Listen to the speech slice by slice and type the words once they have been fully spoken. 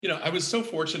I was so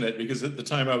fortunate because at the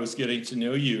time I was getting to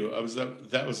know you,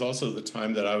 that was also the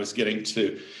time that I was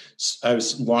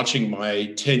launching my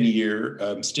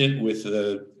 10-year stint with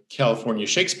the California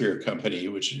Shakespeare Company,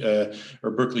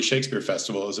 or Berkeley Shakespeare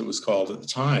Festival, as it was called at the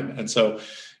time. And so,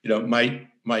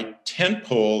 my tent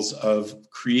poles of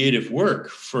creative work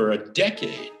for a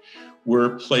decade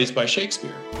were plays by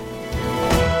Shakespeare.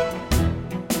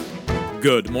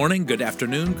 Good morning, good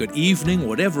afternoon, good evening,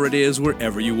 whatever it is,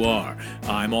 wherever you are.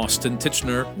 I'm Austin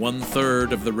Titchener,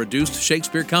 1/3 of the Reduced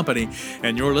Shakespeare Company,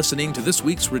 and you're listening to this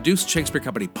week's Reduced Shakespeare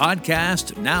Company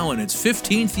podcast, now in its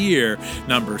 15th year,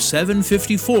 number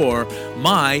 754,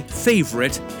 My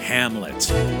Favorite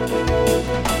Hamlet.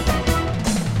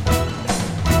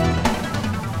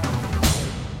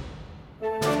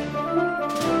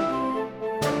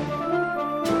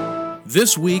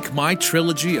 This week, my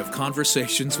trilogy of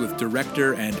conversations with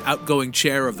director and outgoing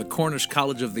chair of the Cornish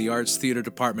College of the Arts Theater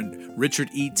Department, Richard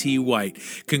E.T. White,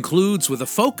 concludes with a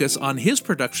focus on his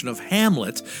production of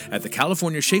Hamlet at the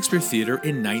California Shakespeare Theater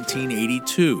in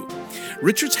 1982.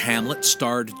 Richard's Hamlet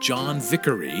starred John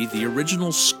Vickery, the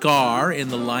original Scar in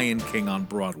The Lion King on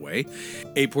Broadway,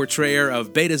 a portrayer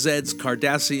of Beta Zeds,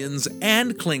 Cardassians,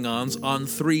 and Klingons on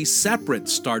 3 separate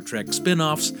Star Trek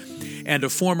spin-offs, and a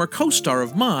former co-star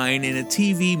of mine in a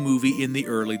TV movie in the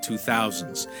early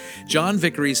 2000s. John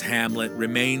Vickery's Hamlet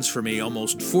remains for me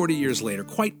almost 40 years later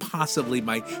quite possibly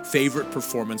my favorite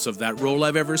performance of that role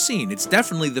I've ever seen. It's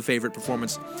definitely the favorite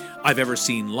performance I've ever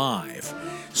seen live.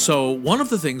 So one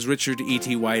of the things Richard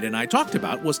E.T. White and I talked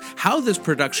about was how this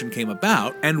production came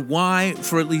about and why,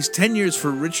 for at least 10 years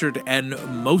for Richard and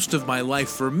most of my life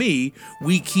for me,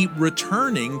 we keep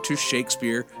returning to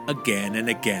Shakespeare again and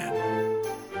again.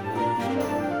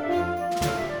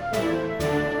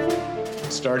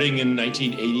 Starting in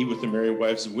 1980 with The Merry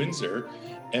Wives of Windsor,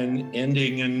 and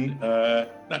ending in,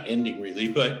 not ending really,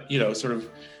 but, sort of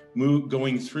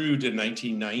going through to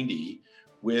 1990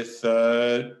 with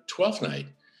Twelfth Night.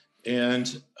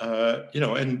 And,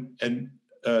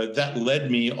 that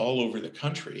led me all over the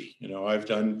country. I've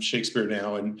done Shakespeare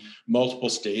now in multiple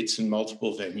states and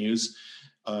multiple venues.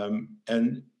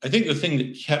 And I think the thing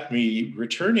that kept me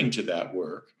returning to that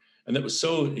work, and that was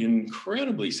so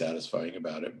incredibly satisfying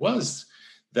about it, was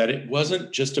that it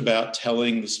wasn't just about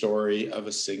telling the story of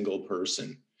a single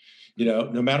person.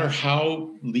 No matter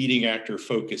how leading actor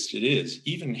focused it is,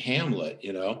 even Hamlet,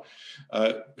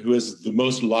 who has the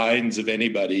most lines of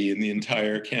anybody in the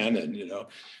entire canon,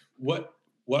 what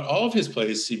all of his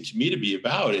plays seem to me to be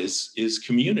about is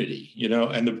community,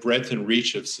 and the breadth and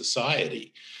reach of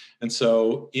society. And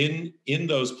so in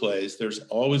those plays, there's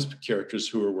always characters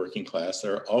who are working class.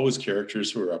 There are always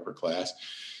characters who are upper class.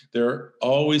 There's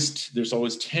always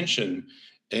tension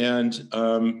and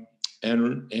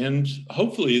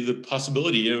hopefully the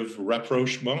possibility of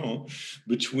rapprochement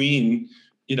between,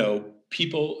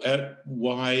 people at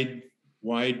wide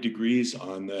degrees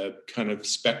on the kind of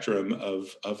spectrum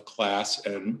of class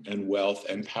and wealth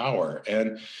and power.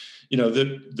 And,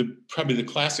 probably the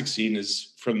classic scene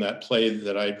is from that play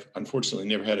that I've unfortunately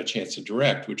never had a chance to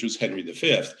direct, which was Henry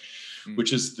V,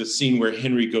 which is the scene where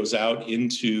Henry goes out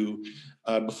into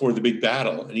before the big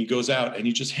battle, and he goes out and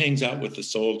he just hangs out with the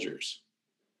soldiers.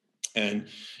 And,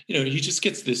 he just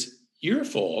gets this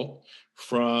earful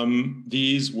from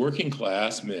these working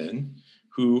class men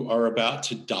who are about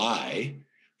to die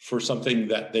for something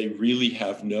that they really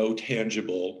have no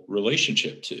tangible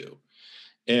relationship to.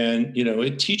 And,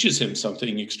 it teaches him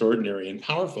something extraordinary and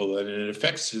powerful, and it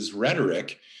affects his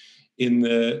rhetoric in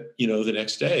the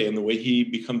next day and the way he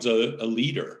becomes a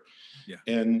leader. Yeah.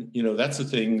 And, that's the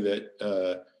thing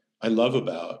that I love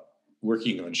about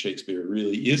working on Shakespeare,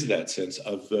 really is that sense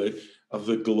of the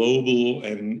global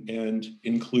and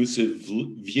inclusive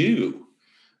view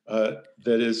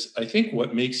that is, I think,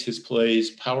 what makes his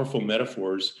plays powerful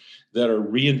metaphors that are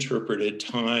reinterpreted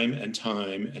time and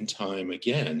time and time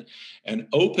again, and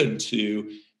open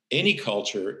to any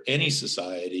culture, any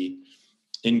society,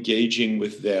 engaging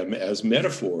with them as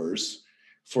metaphors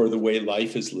for the way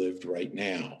life is lived right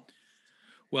now.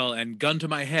 Well, and gun to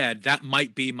my head, that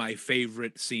might be my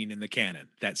favorite scene in the canon,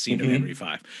 that scene of Henry V.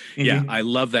 Yeah, I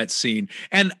love that scene.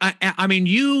 And I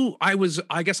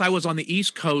guess I was on the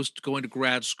East Coast going to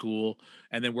grad school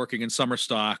and then working in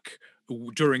Summerstock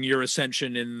during your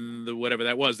ascension in the whatever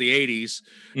that was, the 80s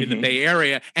in the Bay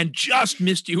Area, and just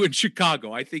missed you in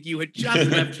Chicago. I think you had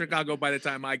just left Chicago by the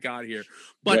time I got here.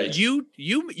 But right.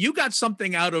 you got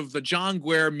something out of the John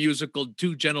Guare musical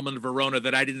Two Gentlemen of Verona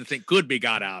that I didn't think could be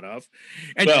got out of.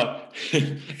 And well,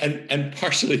 and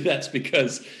partially that's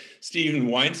because Stephen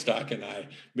Weinstock and I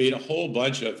made a whole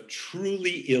bunch of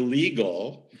truly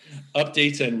illegal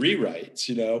updates and rewrites.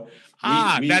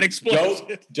 That We explains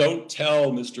it. don't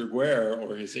tell Mr. Guerre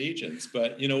or his agents,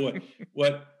 but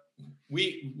what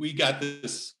we got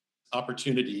this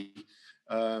opportunity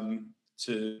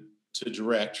to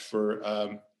direct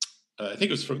for. I think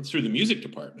it was through the music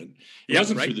department. It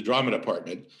wasn't through the drama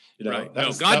department. Right.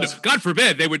 God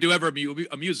forbid they would do ever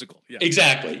a musical. Yeah.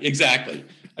 Exactly.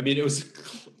 I mean, it was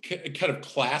kind of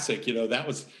classic. That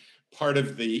was part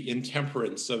of the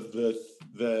intemperance of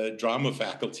the drama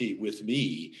faculty with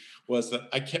me, was that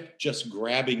I kept just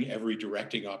grabbing every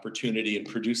directing opportunity and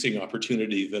producing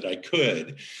opportunity that I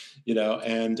could,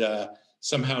 and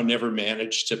somehow never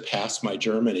managed to pass my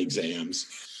German exams.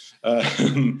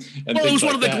 And it was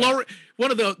one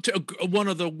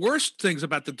of the worst things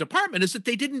about the department is that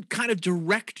they didn't kind of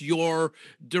direct your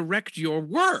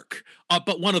work.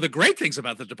 But one of the great things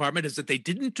about the department is that they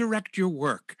didn't direct your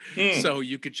work, so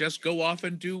you could just go off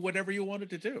and do whatever you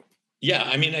wanted to do. Yeah,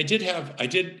 I mean, I did have,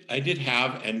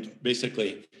 and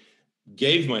basically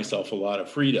gave myself a lot of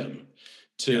freedom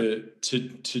to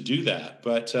do that.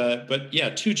 But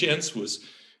yeah, Two Gents was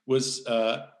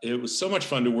it was so much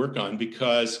fun to work on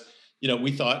because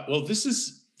we thought, well, this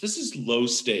is low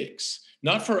stakes,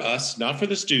 not for us, not for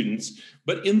the students,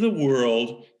 but in the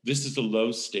world, this is a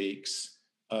low stakes.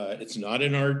 It's not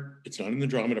in the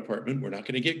drama department. We're not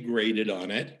going to get graded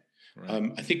on it.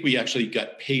 Right. I think we actually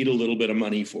got paid a little bit of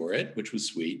money for it, which was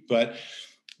sweet. But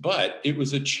it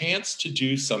was a chance to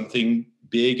do something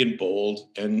big and bold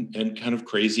and kind of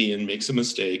crazy and make some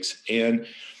mistakes. And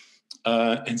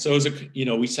so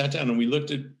we sat down and we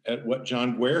looked at what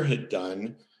John Guerre had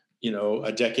done,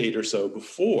 a decade or so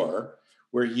before,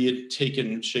 where he had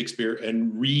taken Shakespeare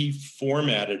and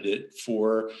reformatted it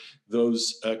for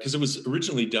those, because it was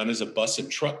originally done as a bus and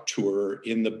truck tour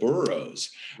in the boroughs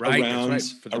around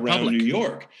New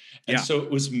York. And so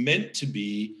it was meant to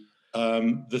be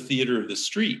the theater of the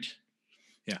street.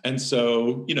 Yeah. And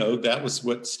so, that was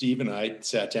what Steve and I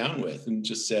sat down with and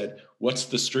just said, what's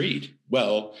the street?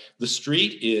 Well, the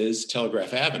street is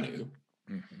Telegraph Avenue.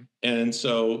 Mm-hmm. And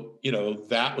so,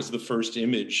 that was the first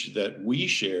image that we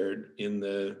shared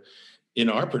in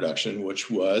our production,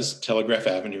 which was Telegraph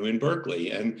Avenue in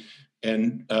Berkeley, and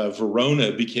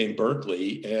Verona became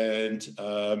Berkeley, and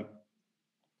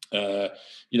then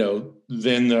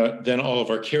all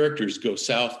of our characters go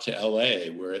south to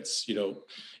LA, where it's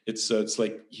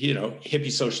like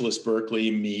hippie socialist Berkeley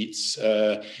meets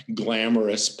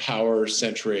glamorous power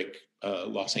centric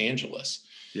Los Angeles.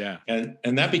 Yeah.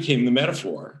 And that became the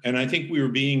metaphor. And I think we were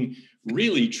being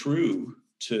really true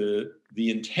to the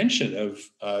intention of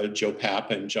Joe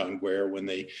Papp and John Guerre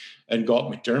and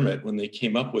Galt McDermott when they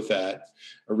came up with that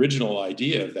original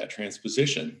idea of that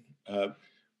transposition.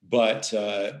 But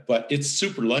it's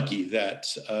super lucky that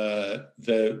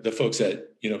the folks at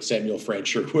Samuel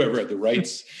French or whoever at the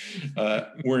rights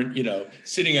weren't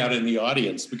sitting out in the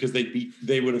audience, because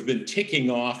they would have been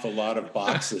ticking off a lot of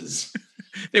boxes.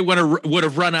 They would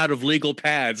have run out of legal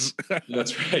pads.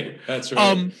 That's right.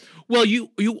 Well,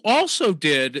 you also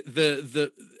did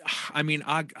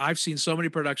I've seen so many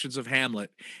productions of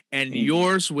Hamlet, and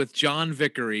yours with John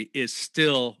Vickery is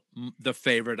still the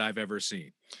favorite I've ever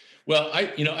seen. Well,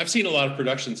 I've seen a lot of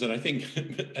productions, and I think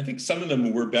some of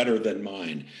them were better than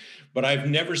mine, but I've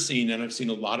seen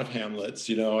a lot of Hamlets.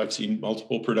 I've seen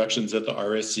multiple productions at the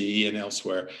RSC and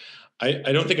elsewhere.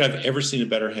 I don't think I've ever seen a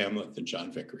better Hamlet than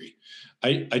John Vickery.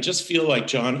 I just feel like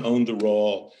John owned the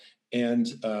role, and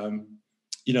that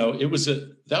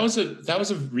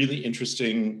was a really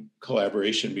interesting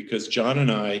collaboration, because John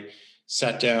and I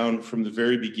sat down from the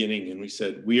very beginning and we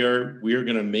said, we are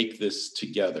going to make this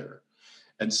together.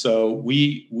 And so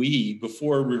we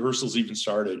before rehearsals even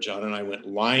started, John and I went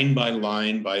line by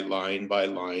line by line by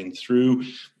line through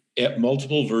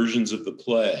multiple versions of the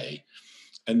play,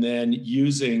 and then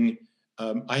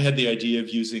I had the idea of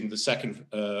using the second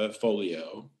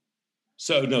folio.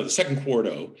 So no, the second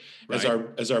quarto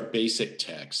as our basic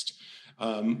text,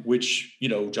 which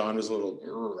John was a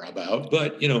little about,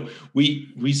 but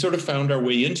we sort of found our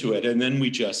way into it, and then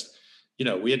we just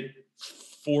we had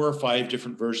 4 or 5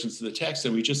 different versions of the text,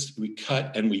 and we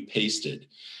cut and we pasted,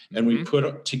 and we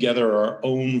put together our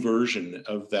own version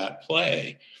of that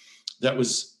play that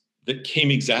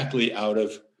came exactly out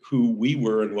of who we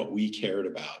were and what we cared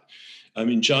about. I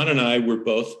mean, John and I were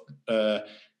both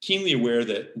keenly aware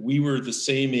that we were the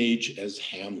same age as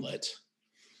Hamlet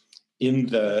in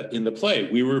the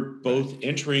play. We were both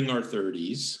entering our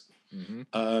 30s.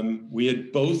 Mm-hmm. We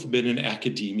had both been in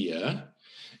academia,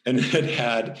 and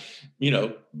had,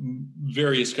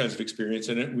 various kinds of experience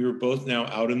in it. We were both now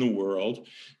out in the world.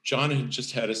 John had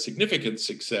just had a significant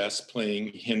success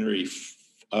playing Henry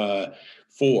IV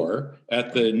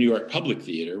at the New York Public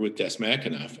Theater with Des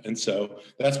McAnuff. And so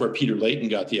that's where Peter Layton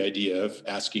got the idea of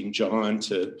asking John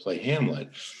to play Hamlet.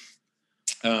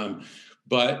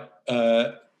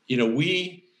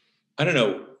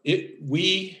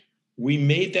 We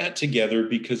made that together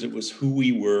because it was who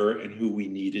we were and who we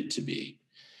needed to be.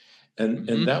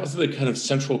 And that was the kind of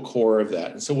central core of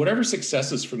that. And so whatever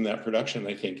successes from that production,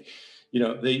 I think,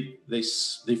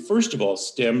 they first of all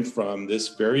stem from this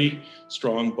very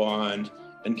strong bond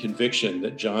and conviction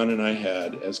that John and I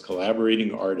had as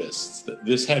collaborating artists, that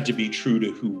this had to be true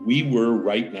to who we were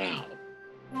right now.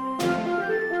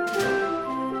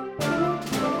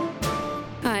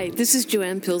 Hi, this is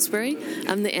Joanne Pillsbury.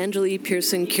 I'm the Angela E.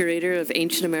 Pearson Curator of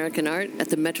Ancient American Art at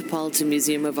the Metropolitan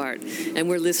Museum of Art, and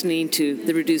we're listening to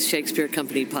the Reduced Shakespeare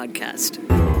Company podcast.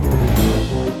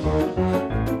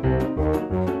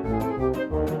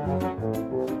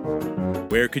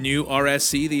 Where can you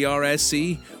RSC the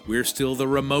RSC? We're still the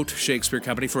remote Shakespeare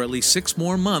Company for at least 6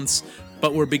 more months,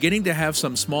 but we're beginning to have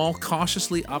some small,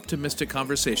 cautiously optimistic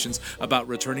conversations about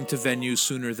returning to venues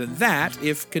sooner than that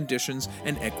if conditions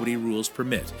and equity rules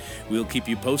permit. We'll keep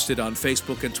you posted on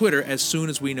Facebook and Twitter as soon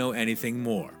as we know anything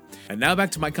more. And now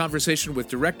back to my conversation with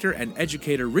director and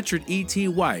educator Richard E.T.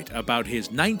 White about his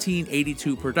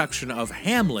 1982 production of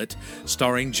Hamlet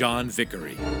starring John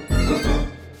Vickery.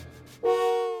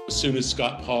 As soon as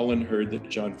Scott Paulin heard that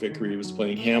John Vickery was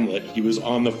playing Hamlet, he was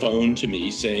on the phone to me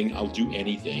saying, "I'll do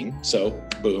anything." So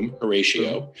boom,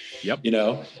 Horatio. Yep.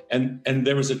 And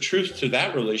there was a truth to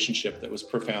that relationship that was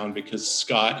profound because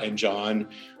Scott and John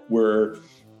were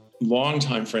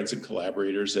longtime friends and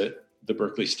collaborators at the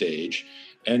Berkeley Stage.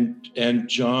 And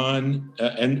John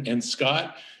and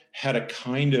Scott had a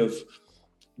kind of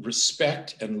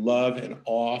respect and love and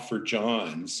awe for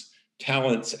John's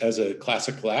talents as a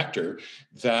classical actor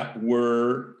that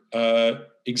were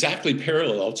exactly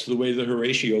parallel to the way that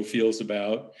Horatio feels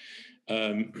about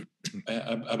Hamlet.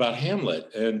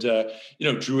 And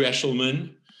Drew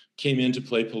Eshelman came in to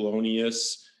play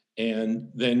Polonius, and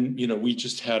then we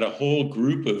just had a whole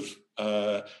group of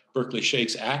Berkeley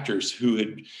Shakes actors who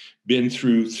had been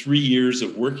through 3 years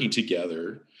of working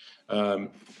together,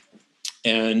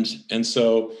 and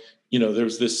so. There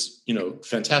was this,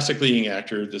 fantastic leading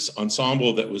actor, this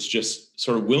ensemble that was just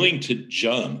sort of willing to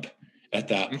jump at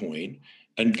that point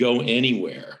and go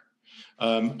anywhere.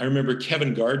 I remember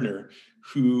Kevin Gardner,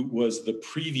 who was the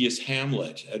previous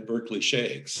Hamlet at Berkeley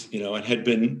Shakes, and had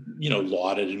been,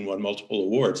 lauded and won multiple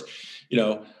awards.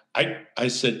 I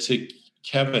said to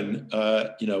Kevin,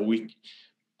 the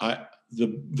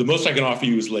most I can offer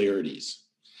you is Laertes.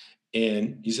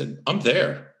 And he said, I'm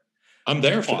there for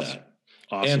awesome. that.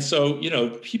 Awesome. And so,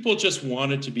 people just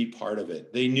wanted to be part of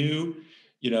it. They knew,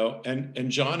 and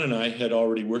John and I had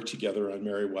already worked together on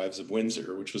Merry Wives of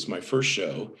Windsor, which was my first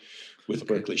show with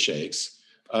Berkeley Shakes,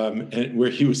 and where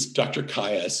he was Dr.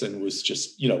 Caius and was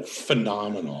just,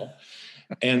 phenomenal.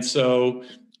 And so,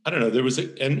 I don't know, there was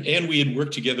and we had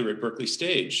worked together at Berkeley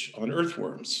Stage on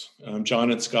Earthworms.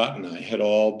 John and Scott and I had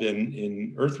all been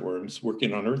in Earthworms,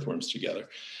 working on Earthworms together.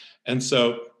 And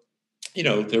so,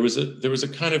 there was a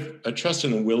kind of a trust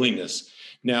and a willingness.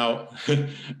 Now,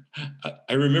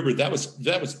 I remember that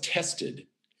was tested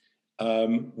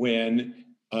when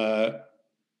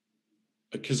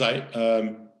because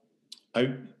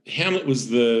Hamlet was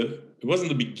it wasn't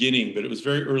the beginning, but it was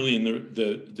very early in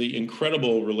the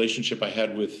incredible relationship I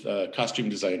had with a costume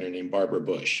designer named Barbara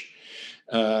Bush,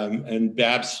 and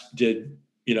Babs did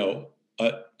a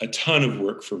ton of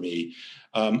work for me.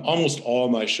 Almost all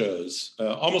my shows,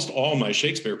 almost all my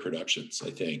Shakespeare productions, I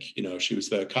think, she was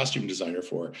the costume designer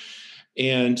for.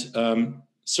 And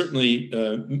certainly,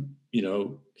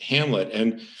 Hamlet.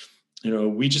 And,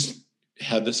 we just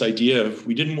had this idea of,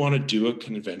 we didn't want to do a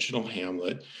conventional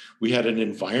Hamlet. We had an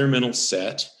environmental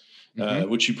set,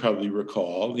 which you probably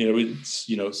recall. It's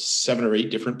 7 or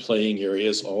 8 different playing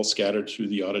areas all scattered through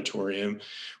the auditorium.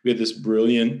 We had this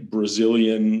brilliant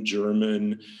Brazilian,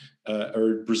 German,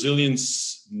 or Brazilian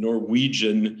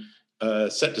Norwegian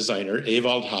set designer,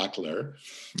 Ewald Hackler,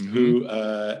 who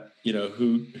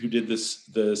did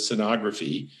the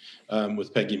scenography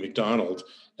with Peggy McDonald.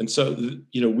 And so,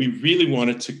 we really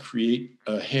wanted to create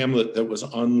a Hamlet that was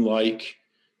unlike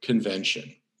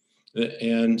convention.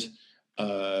 And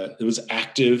it was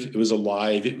active, it was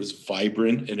alive, it was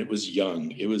vibrant, and it was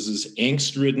young. It was as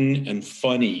angst-ridden and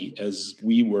funny as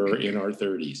we were in our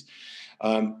 30s.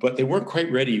 But they weren't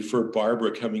quite ready for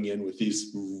Barbara coming in with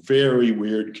these very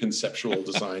weird conceptual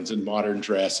designs and modern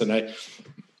dress. And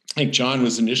think John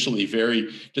was initially very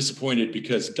disappointed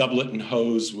because doublet and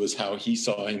hose was how he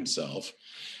saw himself.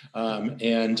 But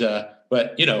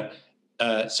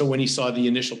so when he saw the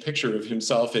initial picture of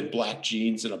himself in black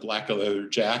jeans and a black leather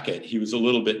jacket, he was a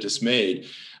little bit dismayed.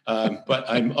 But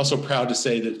I'm also proud to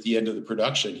say that at the end of the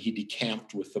production, he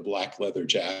decamped with the black leather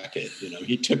jacket.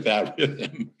 He took that with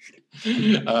him.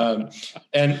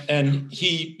 And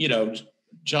he,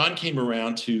 John came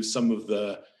around to some of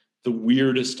the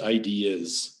weirdest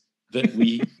ideas that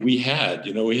we had.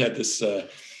 We had this,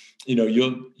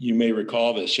 you may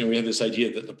recall this, we had this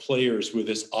idea that the players were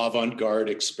this avant-garde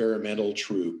experimental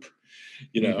troupe,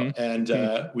 and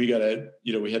we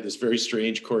had this very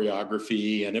strange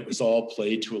choreography, and it was all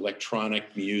played to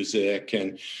electronic music,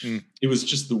 and it was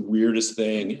just the weirdest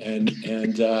thing.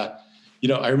 And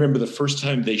I remember the first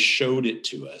time they showed it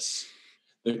to us,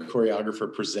 the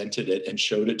choreographer presented it and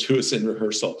showed it to us in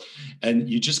rehearsal, and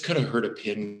you just could have heard a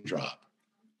pin drop.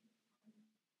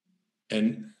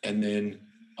 And then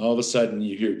all of a sudden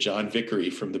you hear John Vickery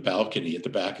from the balcony at the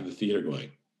back of the theater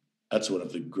going, "That's one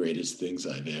of the greatest things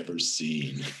I've ever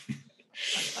seen."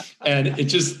 And it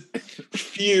just,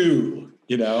 it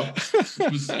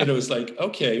was like,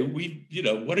 okay,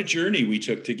 what a journey we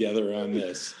took together on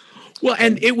this. Well,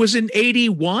 and it was in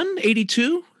 81,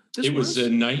 82? It was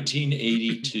in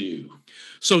 1982.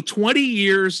 So 20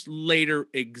 years later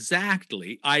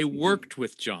exactly, I worked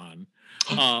with John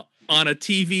on a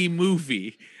TV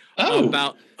movie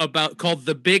about called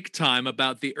The Big Time,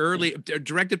 about the early,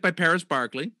 directed by Paris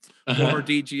Barkley, former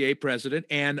DGA president,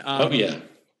 and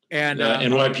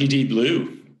NYPD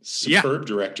Blue, superb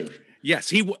director.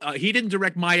 Yes, he didn't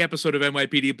direct my episode of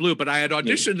NYPD Blue, but I had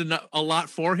auditioned a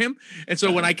lot for him, and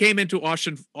so when I came into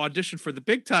audition for The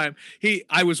Big Time,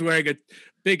 I was wearing a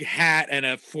big hat and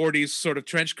a 40s sort of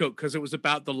trench coat because it was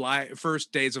about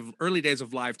the early days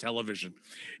of live television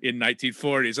in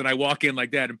 1940s, and I walk in like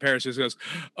that, and Paris just goes,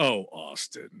 "Oh,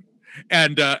 Austin,"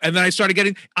 and then I started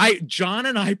getting John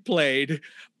and I played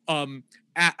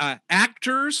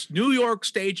actors, New York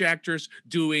stage actors,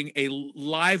 doing a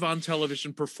live on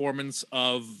television performance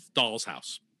of Doll's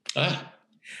House.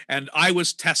 And I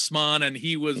was Tessman, and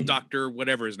he was Dr.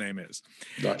 whatever his name is.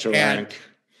 Dr. Rank.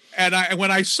 And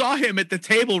when I saw him at the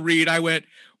table read, I went,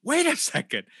 wait a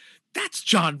second, that's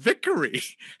John Vickery.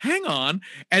 Hang on.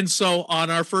 And so on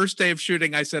our first day of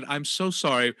shooting, I said, "I'm so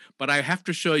sorry, but I have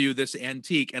to show you this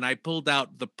antique." And I pulled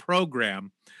out the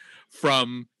program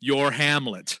from your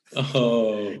Hamlet.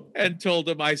 And told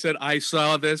him, I said, "I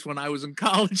saw this when I was in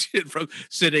college from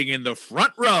sitting in the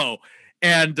front row."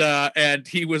 And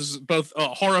he was both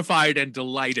horrified and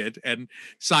delighted, and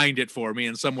signed it for me,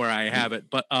 and somewhere I have it.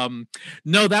 But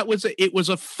no, it was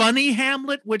a funny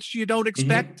Hamlet, which you don't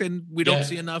expect, and we don't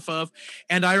see enough of.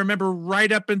 And I remember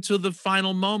right up until the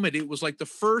final moment, it was like the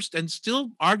first and still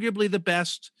arguably the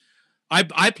best.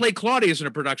 I played Claudius in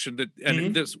a production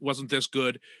and this wasn't this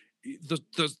good.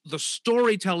 The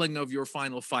storytelling of your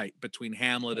final fight between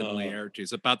Hamlet and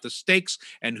Laertes, about the stakes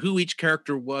and who each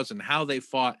character was and how they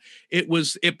fought,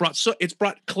 it's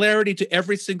brought clarity to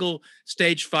every single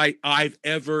stage fight I've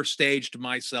ever staged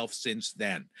myself since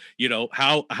then.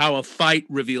 How a fight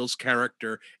reveals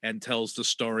character and tells the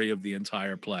story of the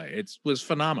entire play. It was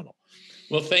phenomenal.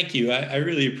 Well, thank you. I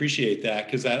really appreciate that,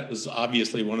 because that was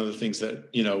obviously one of the things that,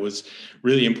 was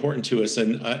really important to us.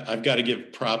 And I've got to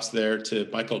give props there to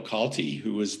Michael Calty,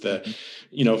 who was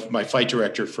my fight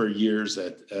director for years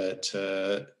at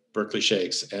Berkeley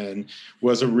Shakes, and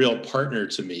was a real partner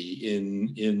to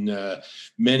me in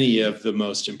many of the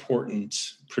most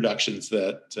important productions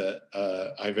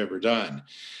that I've ever done.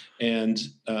 And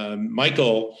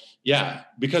Michael,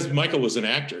 because Michael was an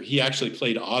actor, he actually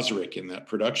played Osric in that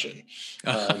production.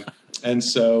 And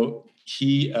so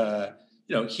he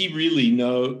really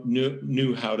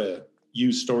knew how to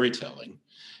use storytelling.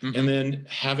 And then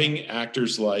having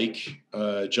actors like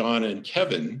John and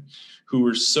Kevin, who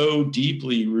were so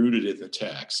deeply rooted in the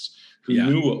text, who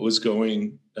knew what was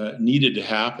needed to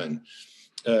happen,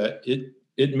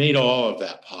 it made all of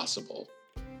that possible.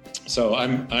 So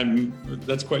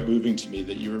that's quite moving to me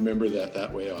that you remember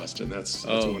that way, Austin. That's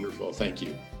wonderful. Thank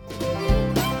you.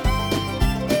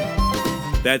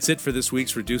 That's it for this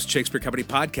week's Reduced Shakespeare Company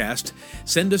podcast.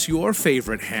 Send us your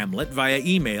favorite Hamlet via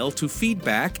email to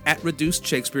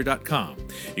feedback@reducedshakespeare.com.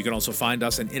 You can also find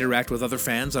us and interact with other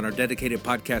fans on our dedicated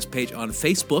podcast page on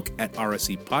Facebook at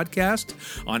RSC Podcast,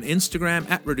 on Instagram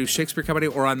at Reduced Shakespeare Company,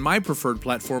 or on my preferred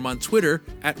platform on Twitter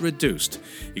at Reduced.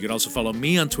 You can also follow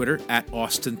me on Twitter at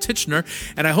Austin Titchener,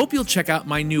 and I hope you'll check out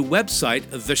my new website,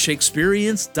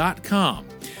 theshakespeareans.com.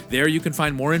 There you can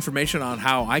find more information on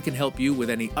how I can help you with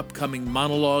any upcoming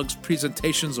monologues,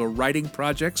 presentations, or writing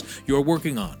projects you're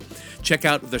working on. Check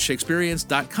out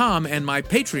theshakespeareans.com and my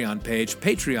Patreon page,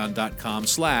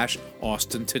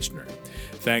 patreon.com/Austin Tichenor.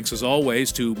 Thanks, as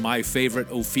always, to my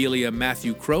favorite Ophelia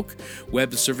Matthew Croak,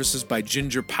 web services by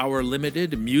Ginger Power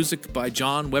Limited, music by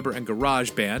John Weber and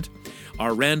Garage Band.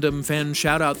 Our random fan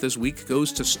shout-out this week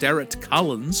goes to Starrett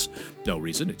Collins. No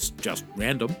reason, it's just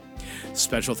random.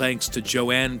 Special thanks to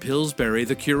Joanne Pillsbury,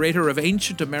 the curator of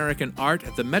ancient American art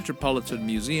at the Metropolitan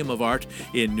Museum of Art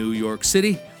in New York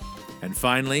City. And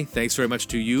finally, thanks very much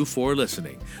to you for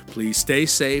listening. Please stay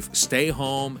safe, stay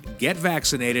home, get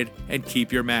vaccinated, and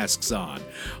keep your masks on.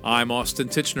 I'm Austin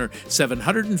Tichenor,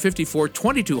 754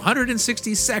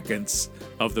 2260 seconds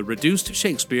of the Reduced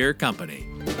Shakespeare Company.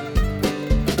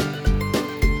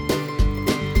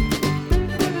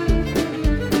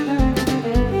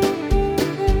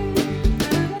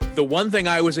 The one thing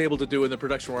I was able to do in the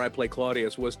production where I play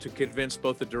Claudius was to convince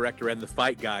both the director and the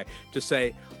fight guy to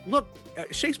say, look,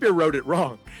 Shakespeare wrote it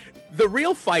wrong. The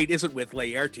real fight isn't with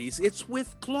Laertes, it's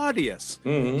with Claudius.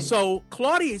 Mm-hmm. So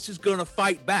Claudius is going to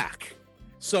fight back.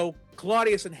 So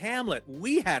Claudius and Hamlet,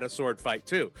 we had a sword fight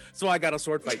too. So I got a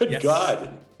sword fight. Good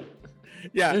God.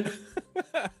 Yeah.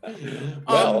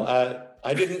 Well,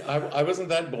 I wasn't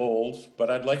that bold,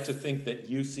 but I'd like to think that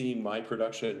you seeing my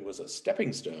production was a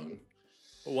stepping stone.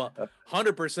 Well,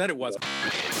 100% it was.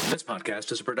 This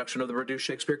podcast is a production of the Reduced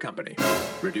Shakespeare Company,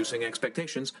 reducing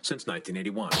expectations since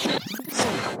 1981.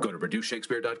 Go to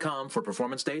reducedshakespeare.com for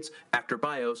performance dates, actor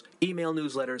bios, email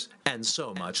newsletters, and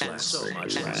so much less.